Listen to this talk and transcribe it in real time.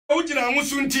Ujina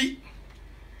musunti.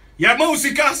 Yama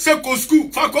usika seko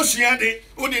school fako siade.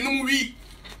 Ode num wi.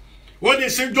 Ode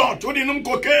St. George. Ode num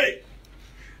koke.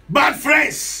 Bad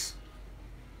friends.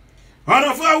 And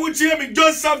of our me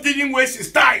Joseph didn't waste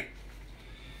his time.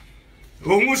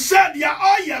 Who said ya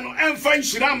oyano and find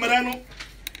Shiramano.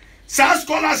 Sa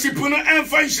scholarship no and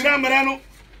find Shiramano.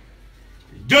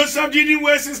 Joseph didn't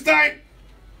waste his time.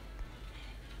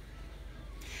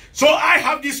 So I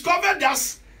have discovered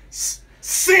that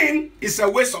sin is a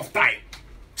waste of time.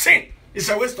 Sin is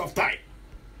a waste of time.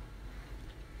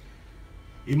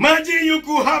 Imagine you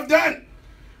could have done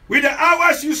with the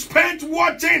hours you spent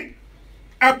watching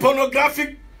a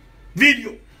pornographic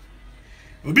video.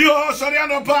 Be oh sorry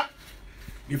anopa.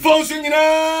 The phone singing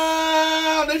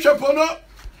the shapono.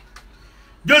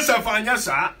 Joseph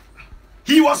Anyasa.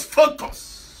 He was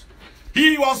focused.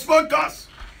 He was focused.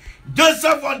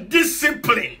 Joseph was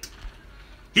disciplined.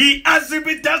 He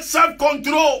exhibited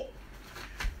self-control.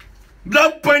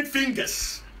 Don't point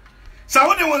fingers. So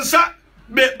when they want to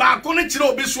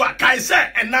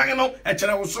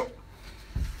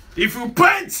if you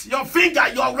point your finger,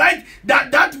 you're right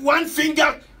that one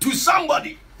finger to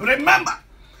somebody. Remember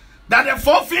that the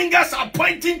 4 fingers are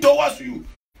pointing towards you.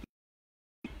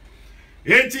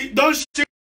 Don't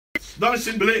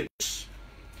sing blames.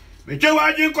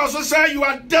 Because say you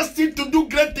are destined to do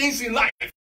great things in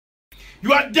life.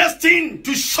 You are destined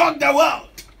to shock the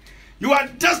world. You are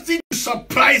destined to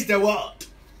surprise the world.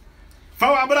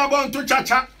 To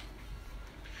chacha.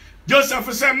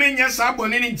 Joseph said, "Menya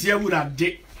saboni ni tie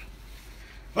wurade."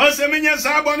 O se menya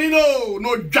saboni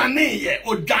no dwane ye,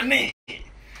 o dwane.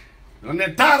 No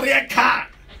ne tare ka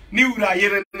ni wura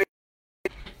yere ne.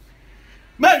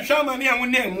 Men hwa mani a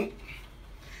wonemu.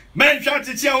 Men hwa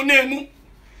tete a wonemu.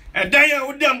 Edan a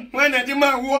wodam wan na di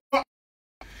ma wo.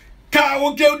 Ka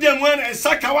wo ge wodam wan na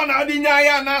saka wan na di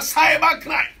nyaaya na cyber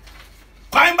crime.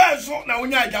 Kwan ba so na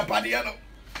wonya ajapade no.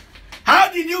 How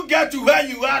did you get to where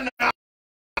you are now?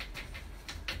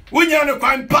 Wonya no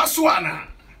kwan paswana.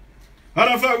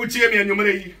 Arafa wuchie me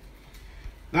anyumere yi.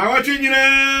 Na watwe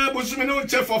nyina bosumi no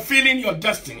che fulfilling your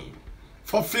destiny.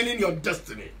 Fulfilling your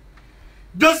destiny.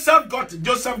 Joseph got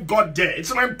there.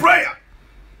 It's my prayer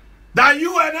that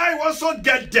you and I also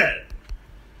get there.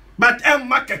 But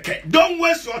don't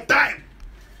waste your time.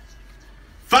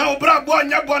 Fa obra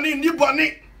bonya boni ni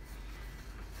boni.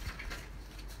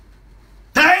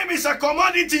 Time is a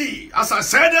commodity, as I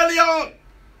said earlier on,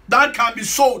 that can be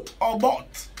sold or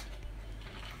bought.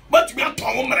 But me a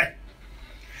tomre.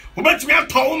 Ubet me a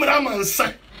tomra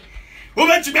mansa.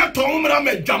 Ubet me a tomra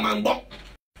me jamambo.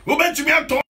 Ubet me a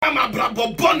tomra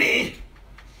brabo boni.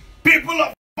 People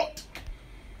of God,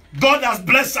 God has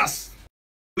blessed us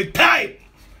with time.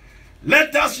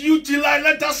 Let us utilize,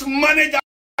 let us manage our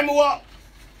time well.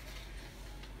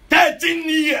 13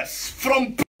 years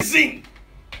from prison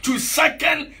to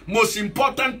second most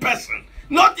important person,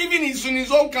 not even in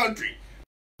his own country,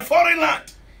 foreign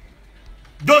land.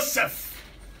 Joseph,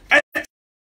 a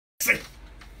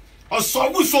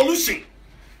solution.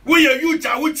 We are youth,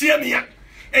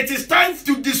 it is time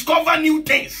to discover new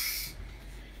things.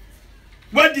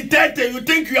 When the 30 you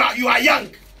think you are young,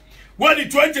 when the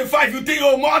 25 you think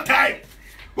oh more time,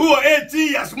 who are 80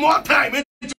 years more time.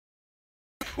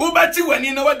 Who bet you when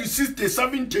you know what the 60,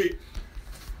 70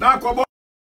 now come.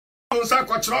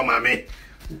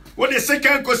 What the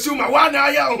second consumer, one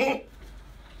eye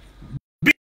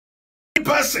big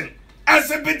person,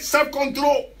 exhibit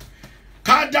self-control.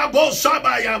 Kadabo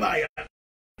Shabayabaya.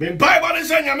 The Bible is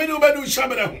saying,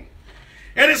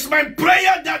 it is my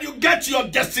prayer that you get to your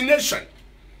destination.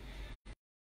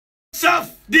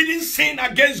 Joseph didn't sin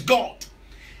against God.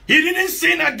 He didn't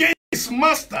sin against his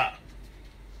master.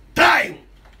 Time.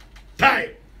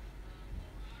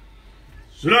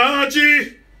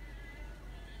 Suraji.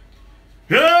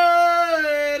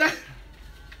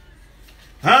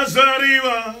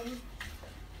 Hazariwa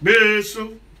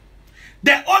Beso.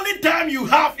 The only time you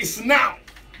have is now.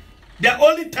 The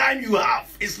only time you have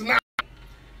is now.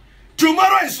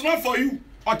 Tomorrow is not for you.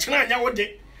 Ochana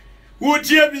nyawode.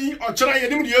 Wotie bi ochana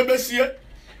yenim de obesie.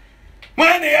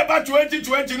 When the about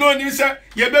 2020 no ni say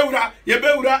yebewura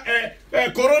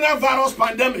coronavirus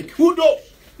pandemic. Who knows?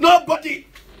 Nobody.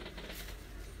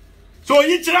 So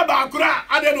yichira bakura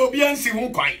ade no obi ansi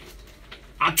hu kwan.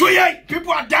 Atoye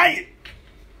people are dying.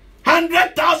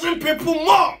 100,000 people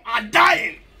more are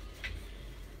dying.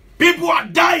 People are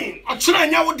dying.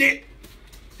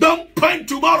 Don't point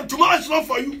tomorrow. Tomorrow is not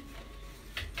for you.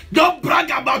 Don't brag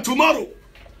about tomorrow.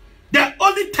 The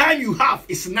only time you have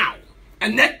is now.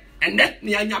 And then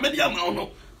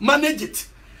manage it.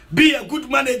 Be a good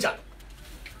manager.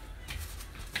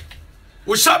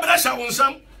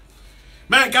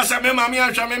 Man, kasa me mami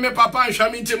ansha me papa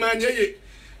ansha me ntimanye.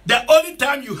 The only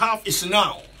time you have is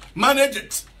now. Manage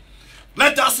it.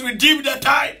 Let us redeem the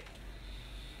time.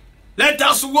 Let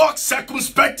us walk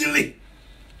circumspectly.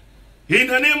 In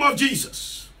the name of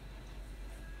Jesus.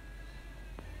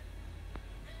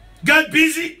 Get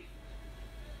busy.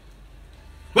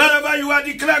 Wherever you are,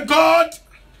 declare, God,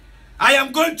 I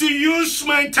am going to use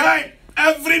my time,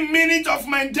 every minute of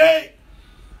my day,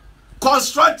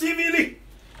 constructively,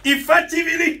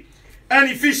 effectively, and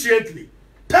efficiently.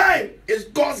 Time is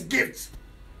God's gift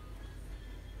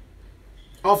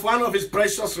of one of his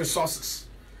precious resources.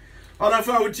 Other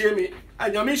fellow would tell me,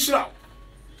 and you're missing.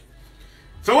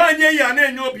 So when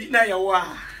you're be now,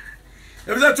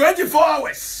 it was 24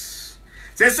 hours.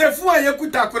 They say,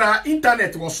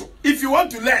 internet also. If you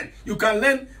want to learn, you can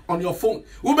learn on your phone.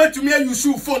 You bet to me use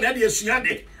your phone and yes, you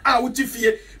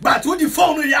but with the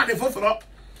phone, you are for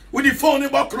with the phone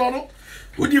about chrono,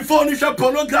 with the phone, you shall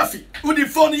pornography, with the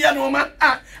phone, you know, man,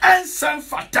 and some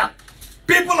fata.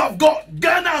 People of God,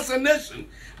 Ghana as a nation,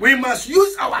 we must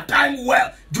use our time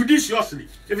well, judiciously.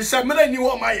 If it's a minute, you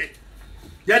want my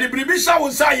yeah, the Bribisha will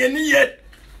say,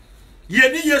 ye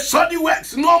need shoddy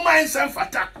works, no mind some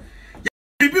fata.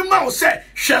 Bibi will say,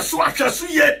 Shasu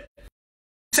ye.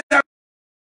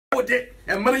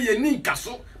 And Mary ye nin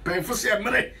castle, painful say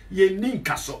Mary ye nin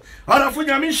castle. Other for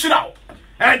Yamin Shroud,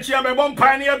 and she have a one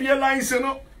pioneer be a line,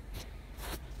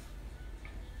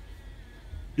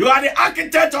 you are the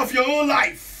architect of your own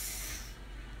life.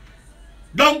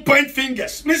 Don't point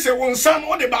fingers. Mr. One son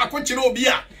or the back what you know be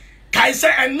a Kaiser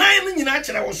and 9 in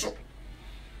natural also.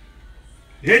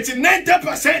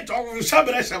 90% of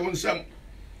Sabres and some.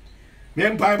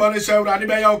 Men Pibon is so ready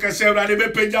by Yoka, so ready by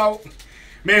Pejao.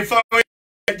 Men for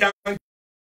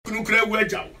nuclear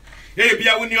wedge. Hey, be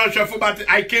a winning, but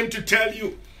I came to tell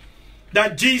you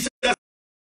that Jesus is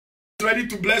ready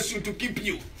to bless you, to keep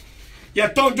you. You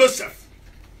told Joseph.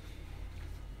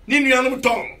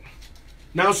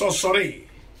 Now so sorry.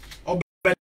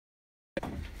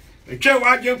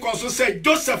 The said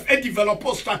Joseph had developed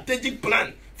a strategic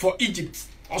plan for Egypt.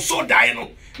 Also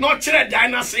Dino, not Chile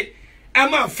dynasty.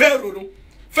 Emma Pharaoh.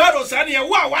 Pharaoh said,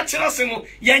 "Wow, watch us in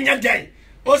Yanya Day."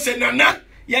 O say Nana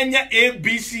Yanya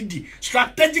ABCD.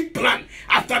 Strategic plan.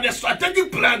 After the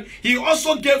strategic plan, he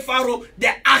also gave Pharaoh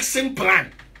the action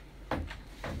plan.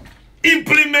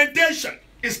 Implementation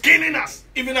is killing us,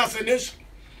 even as a nation.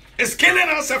 It's killing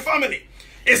us as a family.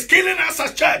 It's killing us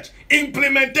as a church.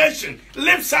 Implementation,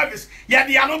 lip service. Yeah,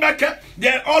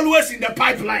 they're always in the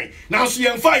pipeline. Now, so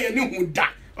you're fire new who da.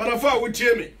 On the fire would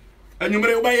tell me. And you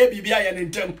may buy a BBI and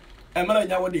in term. And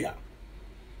Maranya,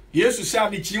 yes, to say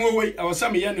the Chinway, I was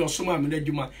some young or Suma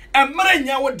Medjuma. And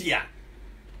Maranya, dear.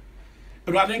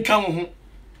 Rather than come home.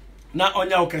 Now on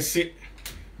your cassette.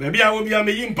 Maybe I will be a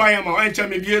million pie, my enter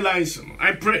me be a license.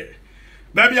 I pray.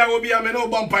 Maybe I will be a meno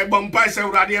bumpy,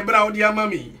 so radia brow, dear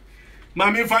mammy.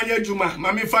 Mammy, find your Juma,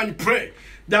 mammy, find pray.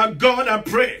 That God, I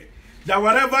pray that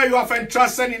whatever you have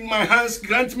entrusted in my hands,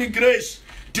 grant me grace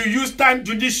to use time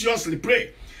judiciously.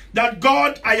 Pray that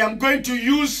God, I am going to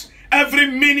use every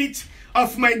minute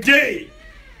of my day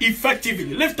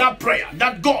effectively. Lift up prayer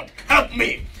that God help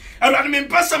me. And I mean,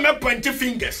 person may point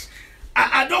fingers.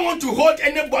 I don't want to hold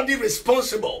anybody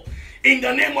responsible. In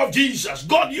the name of Jesus,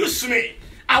 God use me.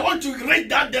 I want to reach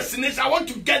that destination. I want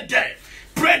to get there.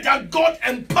 Pray that God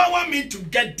empower me to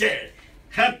get there.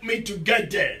 Help me to get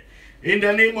there. In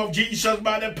the name of Jesus,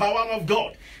 by the power of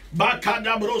God.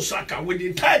 Bakadabrosaka,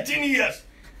 within 13 years.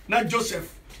 Now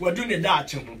Joseph, we're doing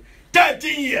that.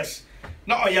 13 years.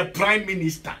 Now you're prime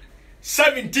minister.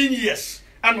 17 years.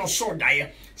 And also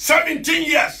die. 17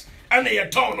 years. And you're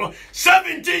town.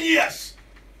 17 years.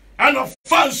 And of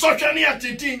fun social near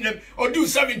 13 them or do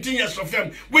 17 years of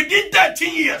them within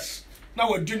 13 years. Now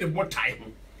we're doing it more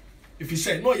time. If you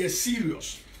say no, you're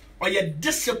serious or you're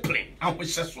disciplined, and we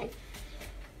say so.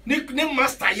 Nick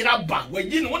master Yiraba,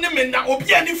 when you know men now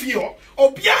obia ni fio,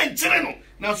 obia in Chireno.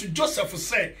 Now so Joseph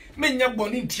said, Menya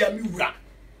bonin tiamura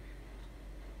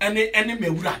and the enemy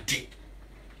rati.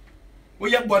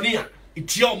 We are bonia,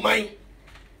 it's your mind,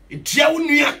 it's your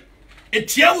unia,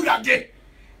 it's your rade.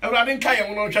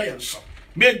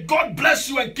 May God bless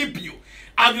you and keep you.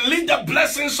 I believe the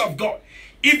blessings of God.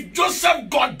 If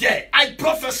Joseph got there, I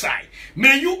prophesy,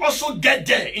 may you also get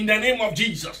there in the name of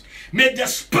Jesus. May the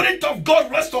Spirit of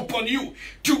God rest upon you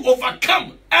to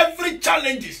overcome every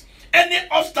challenges, any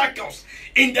obstacles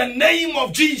in the name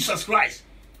of Jesus Christ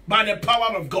by the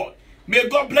power of God. May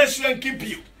God bless you and keep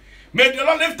you. May the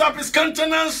Lord lift up his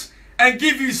countenance and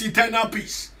give you his eternal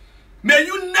peace. May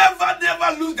you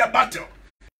never lose the battle.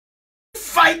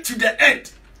 Fight to the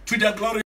end, to the glory